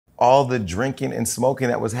all the drinking and smoking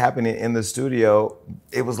that was happening in the studio,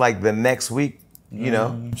 it was like the next week, you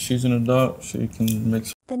know? She's an adult. She can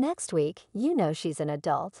make. The next week, you know she's an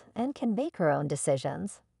adult and can make her own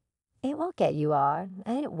decisions. It won't get you on,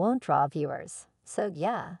 and it won't draw viewers. So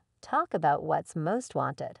yeah, talk about what's most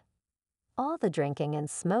wanted. All the drinking and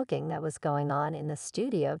smoking that was going on in the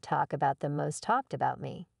studio talk about the most talked about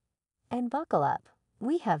me. And buckle up,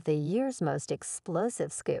 we have the year's most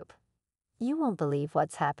explosive scoop. You won't believe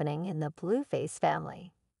what's happening in the Blueface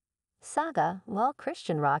family. Saga, while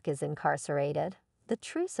Chrisean Rock is incarcerated, the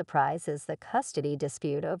true surprise is the custody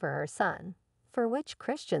dispute over her son, for which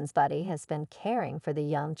Chrisean's buddy has been caring for the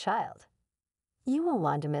young child. You won't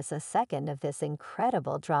want to miss a second of this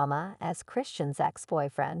incredible drama as Chrisean's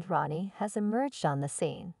ex-boyfriend, Ronnie, has emerged on the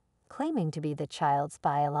scene, claiming to be the child's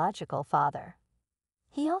biological father.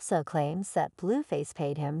 He also claims that Blueface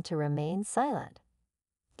paid him to remain silent.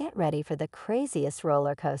 Get ready for the craziest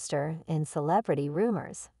roller coaster in celebrity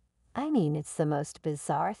rumors. I mean, it's the most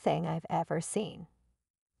bizarre thing I've ever seen.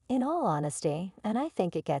 In all honesty, and I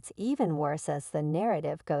think it gets even worse as the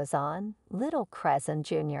narrative goes on, little Chrisean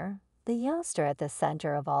Jr., the youngster at the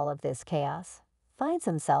center of all of this chaos, finds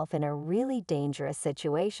himself in a really dangerous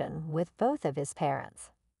situation with both of his parents.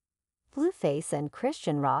 Blueface and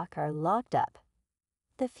Chrisean Rock are locked up.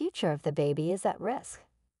 The future of the baby is at risk.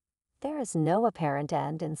 There is no apparent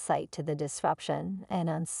end in sight to the disruption and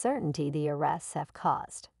uncertainty the arrests have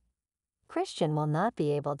caused. Chrisean will not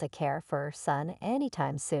be able to care for her son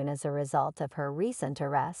anytime soon as a result of her recent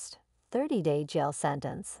arrest, 30-day jail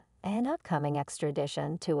sentence, and upcoming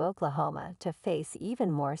extradition to Oklahoma to face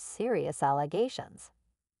even more serious allegations.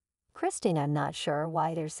 Christine, I'm not sure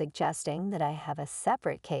why they're suggesting that I have a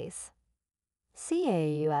separate case.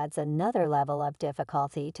 CAU adds another level of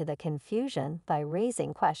difficulty to the confusion by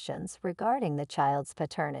raising questions regarding the child's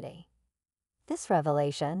paternity. This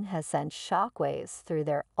revelation has sent shockwaves through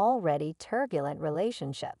their already turbulent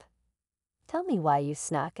relationship. Tell me why you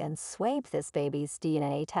snuck and swayed this baby's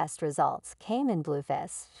DNA test results came in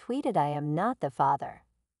Blueface tweeted I am not the father.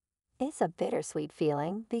 It's a bittersweet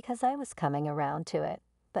feeling because I was coming around to it,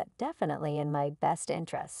 but definitely in my best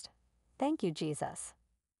interest. Thank you, Jesus.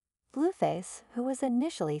 Blueface, who was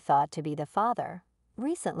initially thought to be the father,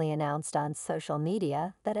 recently announced on social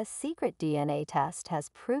media that a secret DNA test has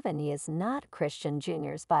proven he is not Chrisean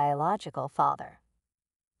Jr.'s biological father.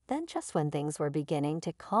 Then just when things were beginning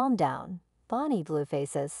to calm down, Bonnie,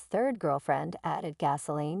 Blueface's third girlfriend, added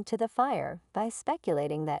gasoline to the fire by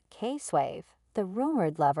speculating that K-Swave, the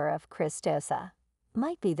rumored lover of Christosa,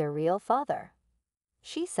 might be the real father.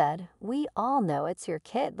 She said, "We all know it's your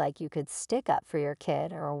kid, like you could stick up for your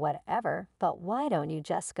kid or whatever, but why don't you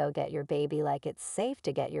just go get your baby like it's safe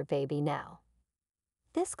to get your baby now?"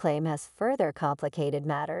 This claim has further complicated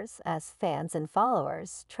matters as fans and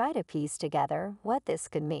followers try to piece together what this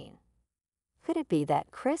could mean. Could it be that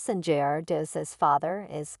Chrisean Jr.'s father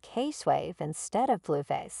is K-Swave instead of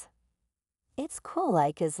Blueface? It's cool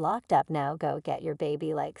like is locked up now, go get your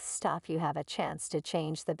baby like stop, you have a chance to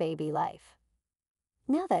change the baby life.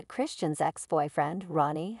 Now that Chrisean's ex-boyfriend,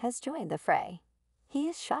 Ronnie, has joined the fray, he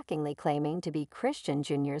is shockingly claiming to be Chrisean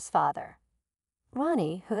Jr.'s father.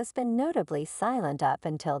 Ronnie, who has been notably silent up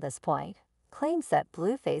until this point, claims that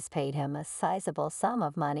Blueface paid him a sizable sum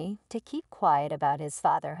of money to keep quiet about his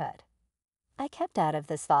fatherhood. I kept out of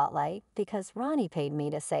the spotlight because Ronnie paid me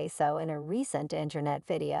to say so in a recent internet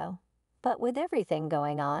video. But with everything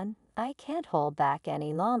going on, I can't hold back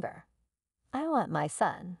any longer. I want my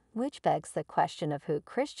son, which begs the question of who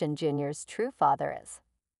Chrisean Jr.'s true father is.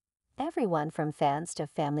 Everyone from fans to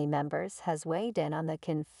family members has weighed in on the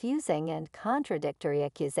confusing and contradictory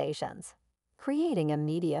accusations, creating a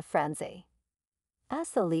media frenzy.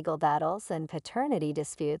 As the legal battles and paternity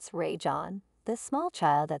disputes rage on, the small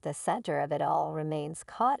child at the center of it all remains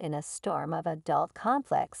caught in a storm of adult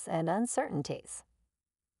conflicts and uncertainties.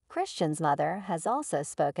 Chrisean's mother has also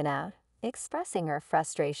spoken out, expressing her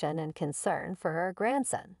frustration and concern for her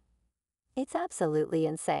grandson. "It's absolutely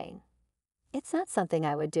insane. It's not something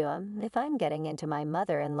I would do if I'm getting into my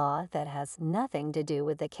mother-in-law that has nothing to do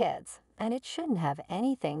with the kids, and it shouldn't have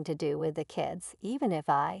anything to do with the kids even if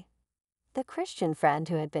The Chrisean friend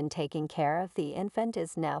who had been taking care of the infant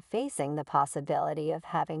is now facing the possibility of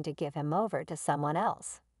having to give him over to someone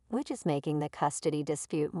else, which is making the custody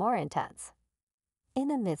dispute more intense. In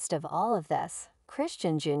the midst of all of this,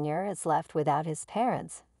 Chrisean Jr. is left without his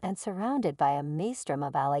parents and surrounded by a maelstrom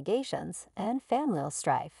of allegations and familial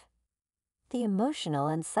strife. The emotional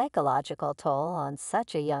and psychological toll on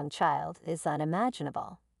such a young child is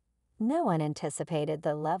unimaginable. No one anticipated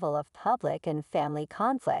the level of public and family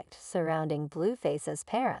conflict surrounding Blueface's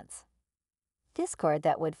parents. Discord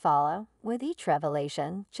that would follow, with each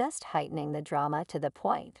revelation just heightening the drama to the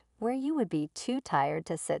point where you would be too tired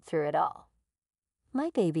to sit through it all. My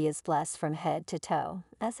baby is blessed from head to toe,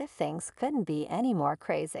 as if things couldn't be any more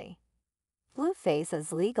crazy.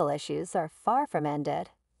 Blueface's legal issues are far from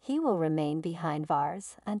ended. He will remain behind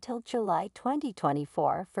bars until July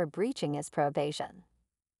 2024 for breaching his probation.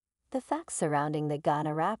 The facts surrounding the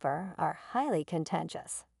Ghana rapper are highly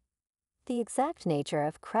contentious. The exact nature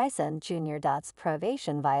of Chrisean Jr.'s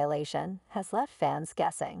probation violation has left fans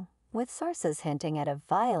guessing, with sources hinting at a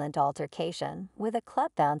violent altercation with a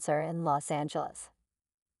club bouncer in Los Angeles.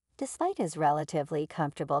 Despite his relatively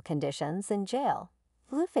comfortable conditions in jail,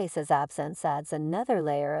 Blueface's absence adds another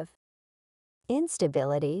layer of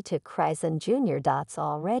instability to Chrisean Jr.'s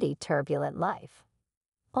already turbulent life.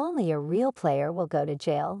 Only a real player will go to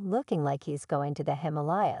jail looking like he's going to the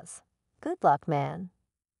Himalayas. Good luck, man.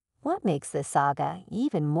 What makes this saga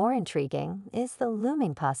even more intriguing is the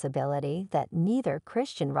looming possibility that neither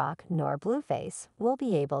Chrisean Rock nor Blueface will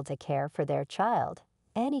be able to care for their child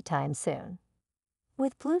anytime soon.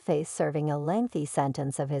 With Blueface serving a lengthy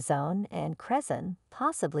sentence of his own and Chrisean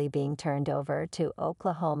possibly being turned over to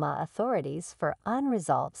Oklahoma authorities for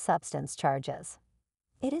unresolved substance charges,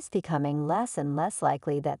 it is becoming less and less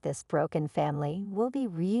likely that this broken family will be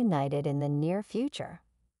reunited in the near future.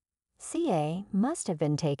 CA must have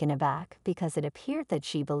been taken aback because it appeared that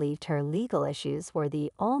she believed her legal issues were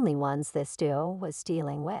the only ones this duo was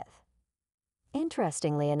dealing with.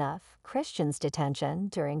 Interestingly enough, Chrisean's detention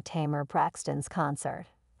during Tamar Braxton's concert,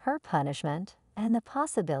 her punishment, and the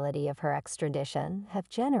possibility of her extradition have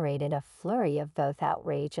generated a flurry of both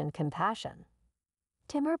outrage and compassion.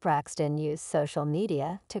 Tamar Braxton used social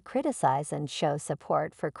media to criticize and show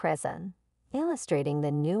support for Chrisean, illustrating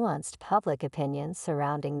the nuanced public opinion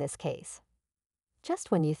surrounding this case.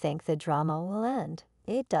 Just when you think the drama will end,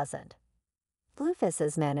 it doesn't.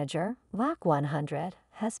 Blueface's manager, Whack 100,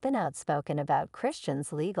 has been outspoken about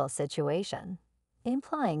Chrisean's legal situation,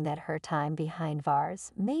 implying that her time behind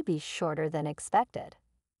bars may be shorter than expected.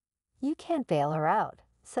 You can't bail her out,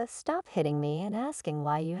 so stop hitting me and asking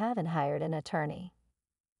why you haven't hired an attorney.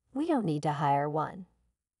 We don't need to hire one.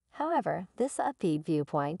 However, this upbeat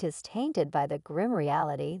viewpoint is tainted by the grim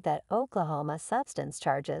reality that Oklahoma substance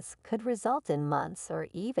charges could result in months or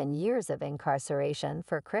even years of incarceration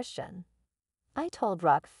for Chrisean. I told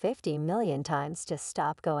Rock 50 million times to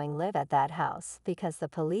stop going live at that house because the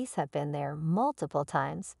police have been there multiple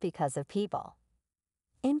times because of people.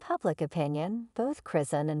 In public opinion, both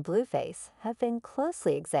Chrisean and Blueface have been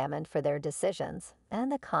closely examined for their decisions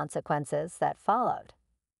and the consequences that followed.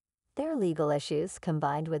 Their legal issues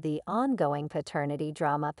combined with the ongoing paternity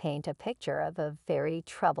drama paint a picture of a very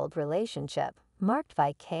troubled relationship marked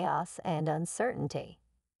by chaos and uncertainty.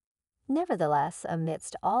 Nevertheless,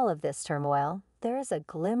 amidst all of this turmoil, there is a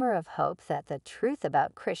glimmer of hope that the truth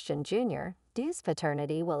about Chrisean Jr.'s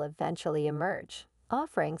paternity will eventually emerge,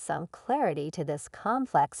 offering some clarity to this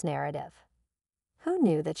complex narrative. Who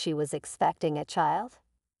knew that she was expecting a child?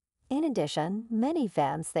 In addition, many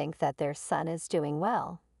fans think that their son is doing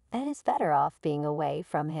well and is better off being away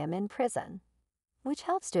from him in prison, which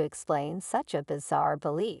helps to explain such a bizarre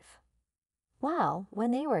belief. Wow,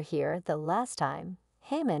 when they were here the last time,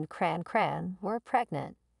 him and Cran were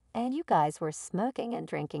pregnant, and you guys were smoking and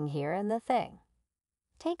drinking here in the thing.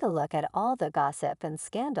 Take a look at all the gossip and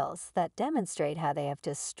scandals that demonstrate how they have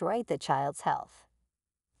destroyed the child's health.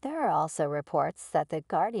 There are also reports that the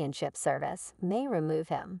guardianship service may remove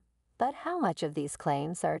him, but how much of these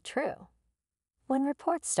claims are true? When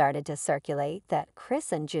reports started to circulate that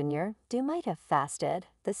Chrisean Jr. might have fasted,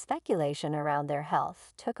 the speculation around their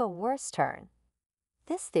health took a worse turn.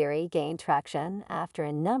 This theory gained traction after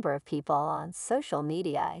a number of people on social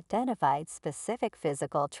media identified specific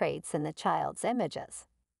physical traits in the child's images.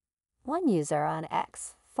 One user on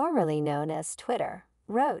X, formerly known as Twitter,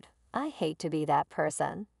 wrote, "I hate to be that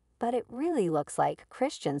person, but it really looks like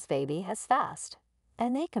Chrisean's baby has fast."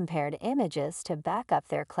 And they compared images to back up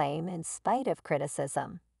their claim in spite of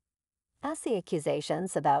criticism. As the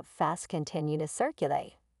accusations about fast continue to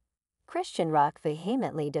circulate, Chrisean Rock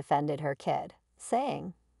vehemently defended her kid,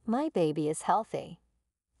 saying, "My baby is healthy.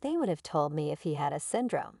 They would have told me if he had a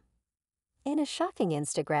syndrome." In a shocking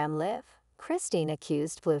Instagram live, Christine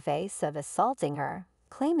accused Blueface of assaulting her,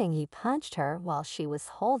 claiming he punched her while she was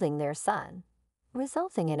holding their son,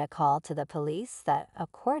 resulting in a call to the police that,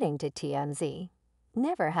 according to TMZ,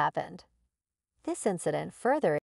 never happened. This incident further